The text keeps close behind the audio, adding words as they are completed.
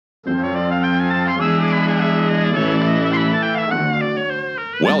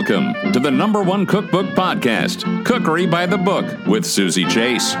Welcome to the #1 cookbook podcast, Cookery by the Book, with Susie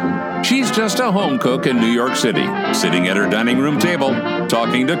Chase. She's just a home cook in New York City, sitting at her dining room table,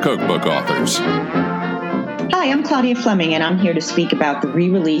 talking to cookbook authors. Hi, I'm Claudia Fleming, and I'm here to speak about the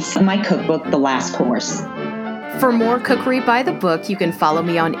re-release of my cookbook, The Last Course. For more Cookery by the Book, you can follow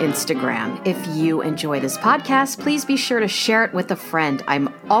me on Instagram. If you enjoy this podcast, please be sure to share it with a friend.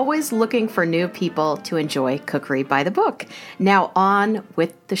 I'm always looking for new people to enjoy Cookery by the Book. Now on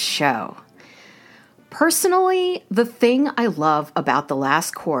with the show. Personally, the thing I love about The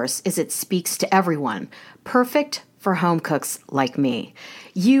Last Course is it speaks to everyone, perfect for home cooks like me.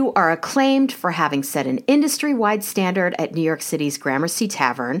 You are acclaimed for having set an industry-wide standard at New York City's Gramercy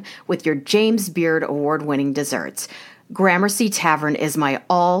Tavern with your James Beard award-winning desserts. Gramercy Tavern is my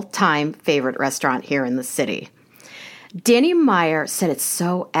all-time favorite restaurant here in the city. Danny Meyer said it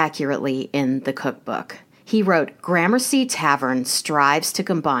so accurately in the cookbook. He wrote, Gramercy Tavern strives to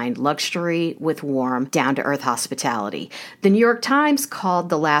combine luxury with warm, down-to-earth hospitality. The New York Times called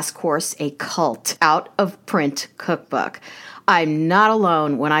The Last Course a cult, out-of-print cookbook. I'm not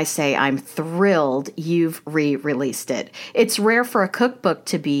alone when I say I'm thrilled you've re-released it. It's rare for a cookbook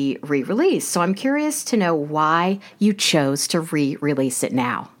to be re-released, so I'm curious to know why you chose to re-release it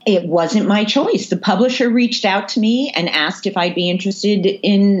now. It wasn't my choice. The publisher reached out to me and asked if I'd be interested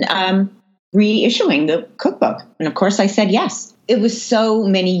in reissuing the cookbook. And of course I said yes. It was so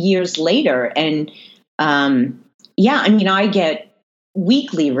many years later. And I get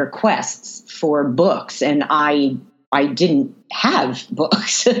weekly requests for books, and I didn't have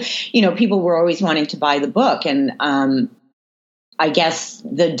books. People were always wanting to buy the book. And I guess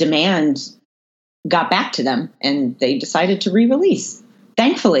the demand got back to them and they decided to re-release.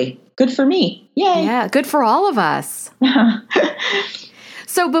 Thankfully. Good for me. Yay. Yeah, good for all of us.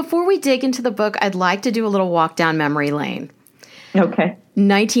 So before we dig into the book, I'd like to do a little walk down memory lane. Okay.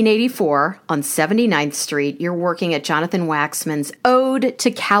 1984 on 79th Street, you're working at Jonathan Waxman's Ode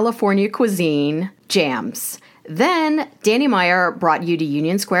to California Cuisine, Jams. Then Danny Meyer brought you to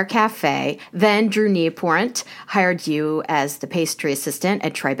Union Square Cafe. Then Drew Nieporent hired you as the pastry assistant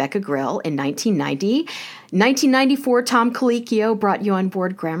at Tribeca Grill in 1990. 1994, Tom Colicchio brought you on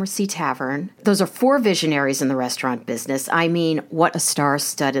board Gramercy Tavern. Those are 4 visionaries in the restaurant business. I mean, what a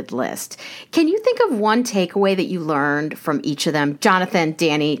star-studded list. Can you think of one takeaway that you learned from each of them? Jonathan,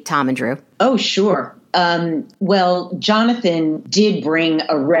 Danny, Tom, and Drew. Oh, sure. Jonathan did bring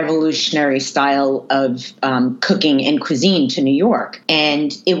a revolutionary style of cooking and cuisine to New York.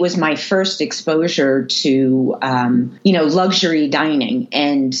 And it was my first exposure to, luxury dining.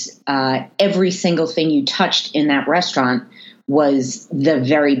 And every single thing you touched in that restaurant was the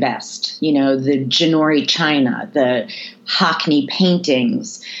very best. The Ginori china, the Hockney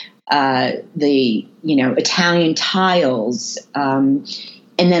paintings, the Italian tiles,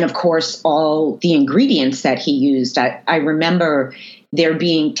 and then, of course, all the ingredients that he used. I remember there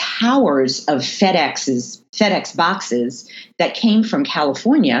being towers of FedEx boxes that came from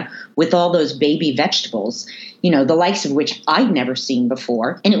California with all those baby vegetables, the likes of which I'd never seen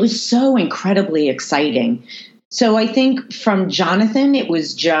before. And it was so incredibly exciting. So I think from Jonathan, it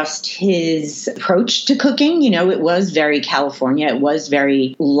was just his approach to cooking. It was very California. It was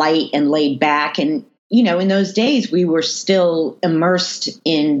very light and laid back. And in those days, we were still immersed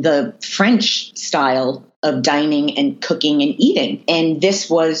in the French style of dining and cooking and eating. And this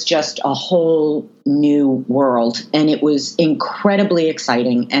was just a whole new world. And it was incredibly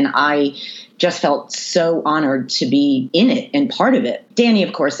exciting. And I just felt so honored to be in it and part of it. Danny,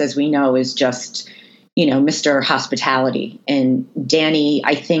 of course, as we know, is just Mr. Hospitality. And Danny,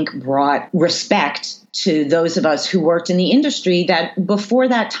 I think, brought respect to those of us who worked in the industry that before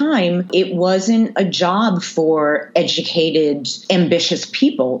that time, it wasn't a job for educated, ambitious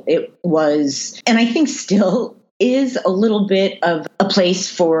people. It was, and I think still is, a little bit of a place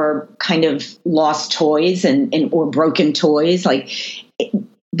for kind of lost toys and or broken toys.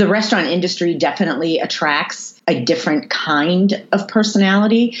 The restaurant industry definitely attracts a different kind of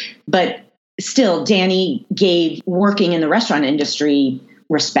personality, but still, Danny gave working in the restaurant industry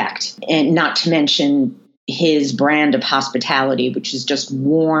respect, and not to mention his brand of hospitality, which is just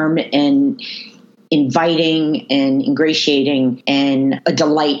warm and inviting and ingratiating and a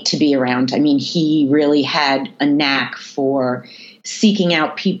delight to be around. I mean, he really had a knack for seeking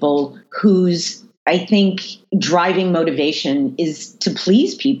out people whose, I think, driving motivation is to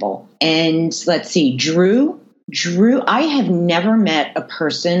please people. And let's see, Drew, I have never met a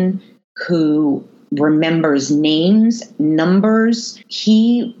person who remembers names, numbers.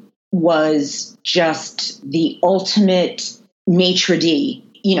 He was just the ultimate maitre d'.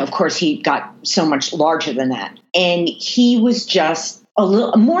 Of course, he got so much larger than that. And he was just a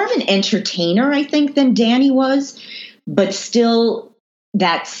little more of an entertainer, I think, than Danny was, but still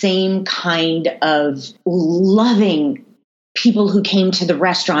that same kind of loving people who came to the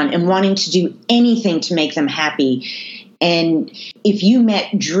restaurant and wanting to do anything to make them happy. And if you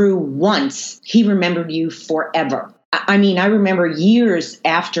met Drew once, he remembered you forever. I mean, I remember years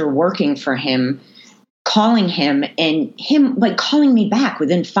after working for him, calling him and him like calling me back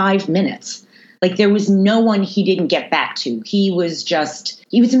within 5 minutes. Like there was no one he didn't get back to. He was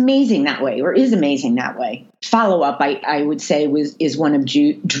amazing that way, or is amazing that way. Follow up, I would say, is one of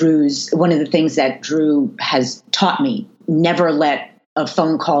the things that Drew has taught me. Never let a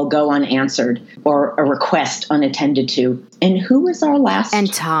phone call go unanswered or a request unattended to. And who was our last?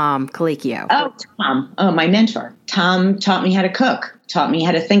 And Tom Colicchio. Oh, Tom. Oh, my mentor. Tom taught me how to cook, taught me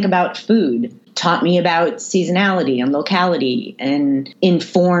how to think about food, taught me about seasonality and locality, and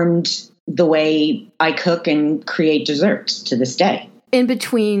informed the way I cook and create desserts to this day. In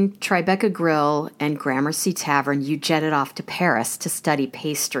between Tribeca Grill and Gramercy Tavern, you jetted off to Paris to study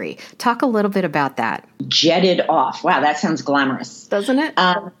pastry. Talk a little bit about that. Jetted off. Wow, that sounds glamorous. Doesn't it?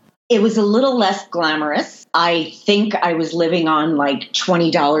 It was a little less glamorous. I think I was living on like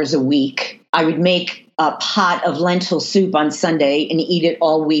 $20 a week. I would make a pot of lentil soup on Sunday and eat it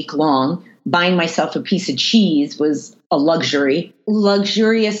all week long. Buying myself a piece of cheese was a luxury.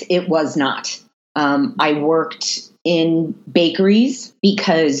 Luxurious it was not. I worked in bakeries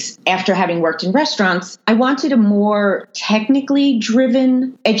because after having worked in restaurants, I wanted a more technically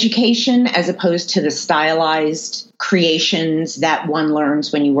driven education as opposed to the stylized creations that one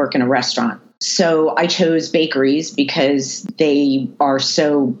learns when you work in a restaurant. So I chose bakeries because they are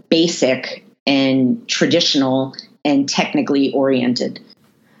so basic and traditional and technically oriented.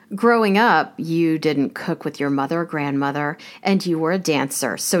 Growing up, you didn't cook with your mother or grandmother, and you were a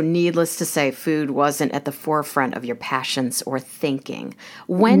dancer. So needless to say, food wasn't at the forefront of your passions or thinking.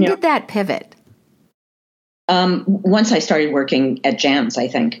 When did that pivot? Once I started working at Jams, I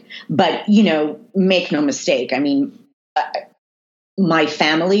think. But, make no mistake. I mean, my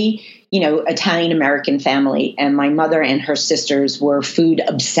family, Italian-American family, and my mother and her sisters were food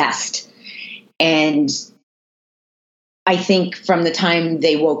obsessed. And I think from the time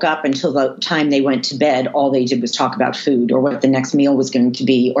they woke up until the time they went to bed, all they did was talk about food or what the next meal was going to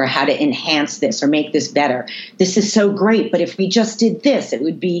be or how to enhance this or make this better. This is so great, but if we just did this, it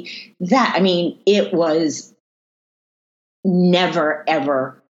would be that. I mean, it was never,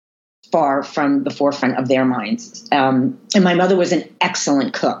 ever far from the forefront of their minds. And my mother was an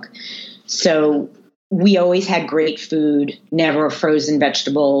excellent cook. So we always had great food, never a frozen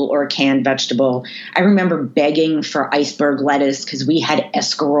vegetable or a canned vegetable. I remember begging for iceberg lettuce because we had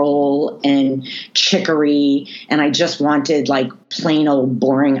escarole and chicory, and I just wanted like plain old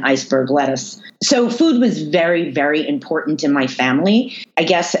boring iceberg lettuce. So food was very, very important in my family. I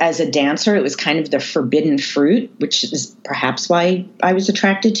guess as a dancer, it was kind of the forbidden fruit, which is perhaps why I was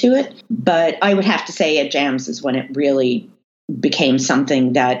attracted to it. But I would have to say at Jams is when it really became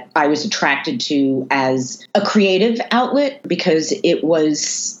something that I was attracted to as a creative outlet because it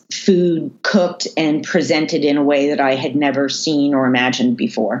was food cooked and presented in a way that I had never seen or imagined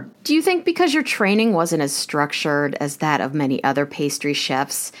before. Do you think because your training wasn't as structured as that of many other pastry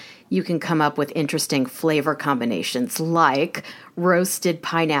chefs, you can come up with interesting flavor combinations like roasted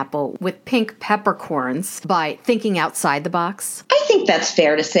pineapple with pink peppercorns by thinking outside the box? I think that's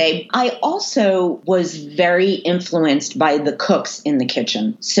fair to say. I also was very influenced by the cooks in the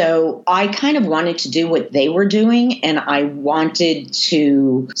kitchen. So I kind of wanted to do what they were doing, and I wanted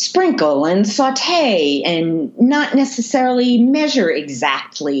to sprinkle and saute and not necessarily measure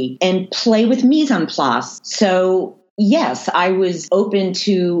exactly and play with mise en place. So yes, I was open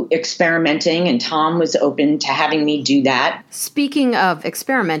to experimenting, and Tom was open to having me do that. Speaking of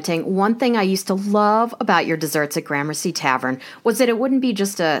experimenting, one thing I used to love about your desserts at Gramercy Tavern was that it wouldn't be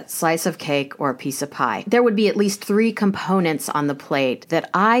just a slice of cake or a piece of pie. There would be at least 3 components on the plate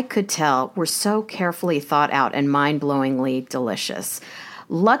that I could tell were so carefully thought out and mind-blowingly delicious.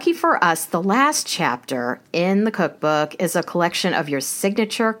 Lucky for us, the last chapter in the cookbook is a collection of your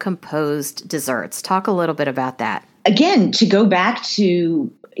signature composed desserts. Talk a little bit about that. Again, to go back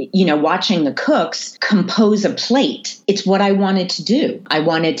to, watching the cooks compose a plate, it's what I wanted to do. I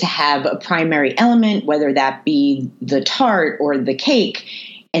wanted to have a primary element, whether that be the tart or the cake,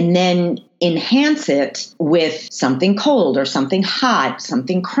 and then enhance it with something cold or something hot,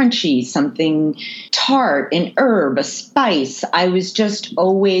 something crunchy, something tart, an herb, a spice. I was just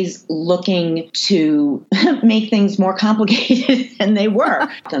always looking to make things more complicated than they were.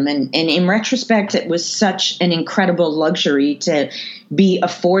 And in retrospect, it was such an incredible luxury to be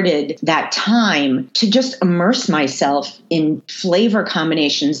afforded that time to just immerse myself in flavor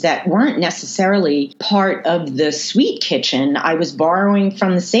combinations that weren't necessarily part of the sweet kitchen. I was borrowing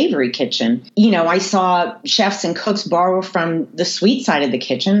from the savory kitchen. I saw chefs and cooks borrow from the sweet side of the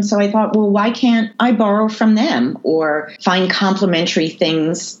kitchen. So I thought, well, why can't I borrow from them or find complementary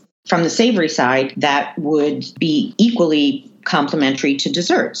things from the savory side that would be equally complementary to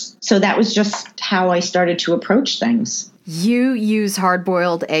desserts? So that was just how I started to approach things. You use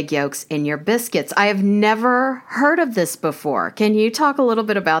hard-boiled egg yolks in your biscuits. I have never heard of this before. Can you talk a little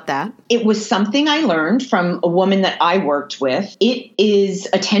bit about that? It was something I learned from a woman that I worked with. It is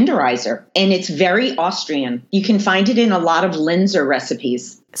a tenderizer, and it's very Austrian. You can find it in a lot of Linzer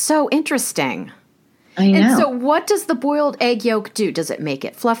recipes. So interesting. I know. And so what does the boiled egg yolk do? Does it make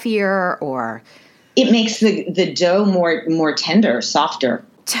it fluffier or? It makes the dough more tender, softer.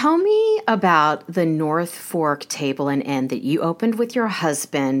 Tell me about the North Fork Table and Inn that you opened with your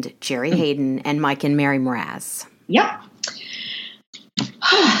husband, Jerry Hayden, and Mike and Mary Mraz. Yep.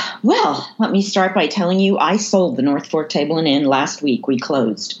 Well, let me start by telling you I sold the North Fork Table and Inn last week. We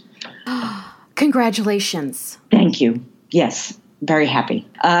closed. Congratulations. Thank you. Yes, very happy.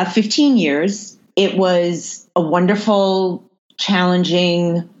 15 years. It was a wonderful,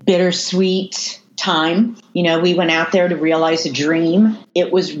 challenging, bittersweet time. We went out there to realize a dream.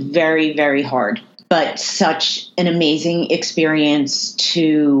 It was very, very hard, but such an amazing experience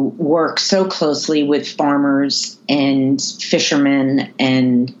to work so closely with farmers and fishermen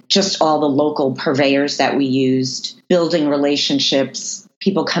and just all the local purveyors that we used, building relationships,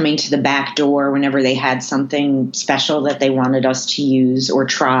 people coming to the back door whenever they had something special that they wanted us to use or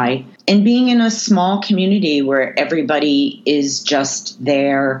try. And being in a small community where everybody is just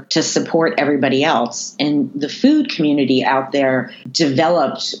there to support everybody else. And the food community out there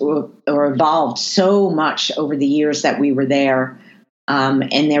developed or evolved so much over the years that we were there.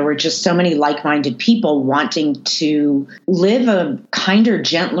 And there were just so many like-minded people wanting to live a kinder,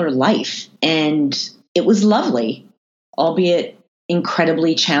 gentler life. And it was lovely, albeit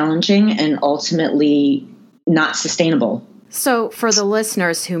incredibly challenging and ultimately not sustainable. So for the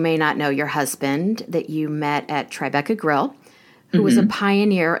listeners who may not know your husband, that you met at Tribeca Grill, who was a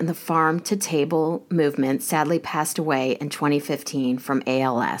pioneer in the farm-to-table movement, sadly passed away in 2015 from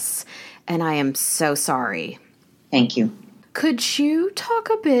ALS. And I am so sorry. Thank you. Could you talk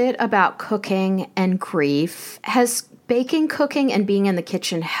a bit about cooking and grief? Has baking, cooking, and being in the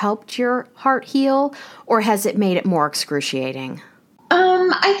kitchen helped your heart heal, or has it made it more excruciating?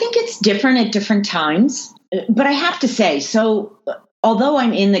 I think it's different at different times. But I have to say, so although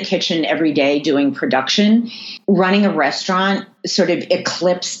I'm in the kitchen every day doing production, running a restaurant sort of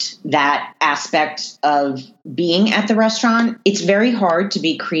eclipsed that aspect of being at the restaurant. It's very hard to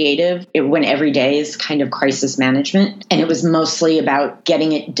be creative when every day is kind of crisis management. And it was mostly about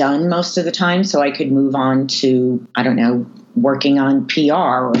getting it done most of the time so I could move on to, working on PR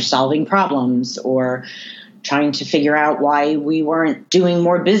or solving problems or trying to figure out why we weren't doing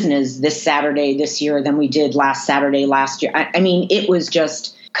more business this Saturday this year than we did last Saturday last year. It was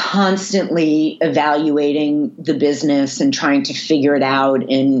just constantly evaluating the business and trying to figure it out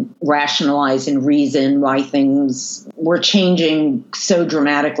and rationalize and reason why things were changing so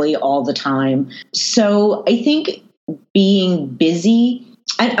dramatically all the time. So I think being busy,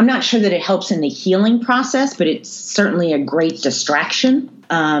 I'm not sure that it helps in the healing process, but it's certainly a great distraction.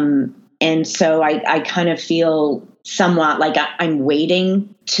 And so I kind of feel somewhat like I'm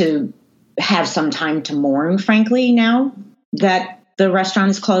waiting to have some time to mourn, frankly, now that the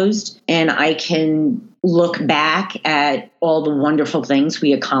restaurant is closed. And I can look back at all the wonderful things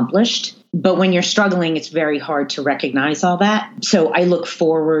we accomplished. But when you're struggling, it's very hard to recognize all that. So I look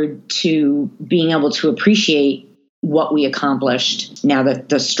forward to being able to appreciate what we accomplished now that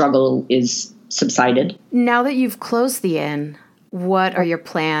the struggle is subsided. Now that you've closed the inn, what are your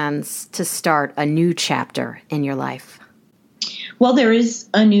plans to start a new chapter in your life? Well, there is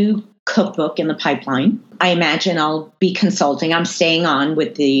a new cookbook in the pipeline. I imagine I'll be consulting. I'm staying on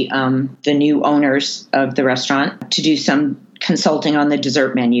with the new owners of the restaurant to do some consulting on the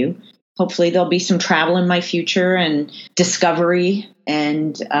dessert menu. Hopefully there'll be some travel in my future and discovery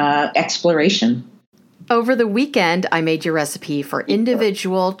and exploration. Over the weekend, I made your recipe for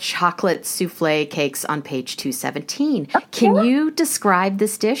individual chocolate souffle cakes on page 217. Can you describe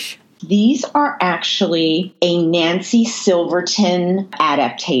this dish? These are actually a Nancy Silverton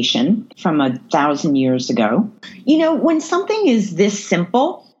adaptation from 1,000 years ago. You know, when something is this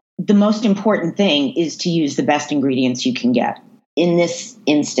simple, the most important thing is to use the best ingredients you can get. In this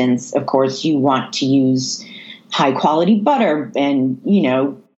instance, of course, you want to use high quality butter and,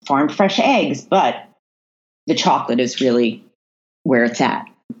 farm fresh eggs, but the chocolate is really where it's at.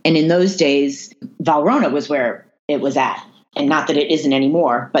 And in those days, Valrhona was where it was at. And not that it isn't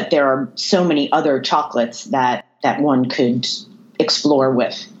anymore, but there are so many other chocolates that one could explore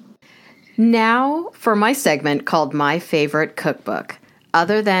with. Now for my segment called My Favorite Cookbook.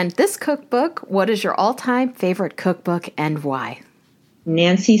 Other than this cookbook, what is your all-time favorite cookbook and why?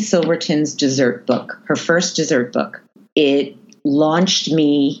 Nancy Silverton's dessert book, her first dessert book. It launched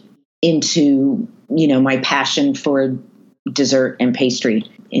me into, my passion for dessert and pastry.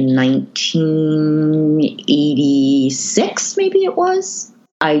 In 1986, maybe it was,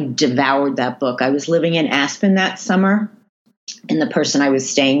 I devoured that book. I was living in Aspen that summer, and the person I was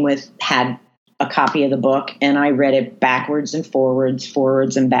staying with had a copy of the book, and I read it backwards and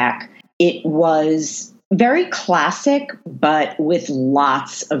forwards and back. It was very classic, but with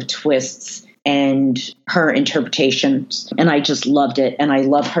lots of twists and her interpretations, and I just loved it, and I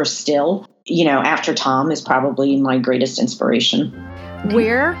love her still. After Tom is probably my greatest inspiration.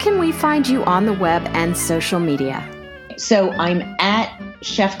 Where can we find you on the web and social media? So I'm at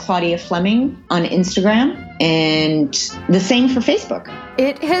Chef Claudia Fleming on Instagram, and the same for Facebook.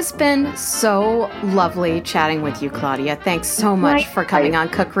 It has been so lovely chatting with you, Claudia. Thanks so much for coming on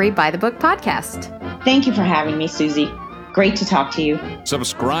Cookery by the Book podcast. Thank you for having me, Susie. Great to talk to you.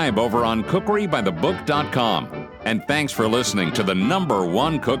 Subscribe over on cookerybythebook.com. And thanks for listening to the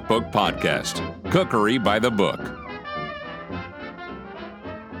 #1 cookbook podcast, Cookery by the Book.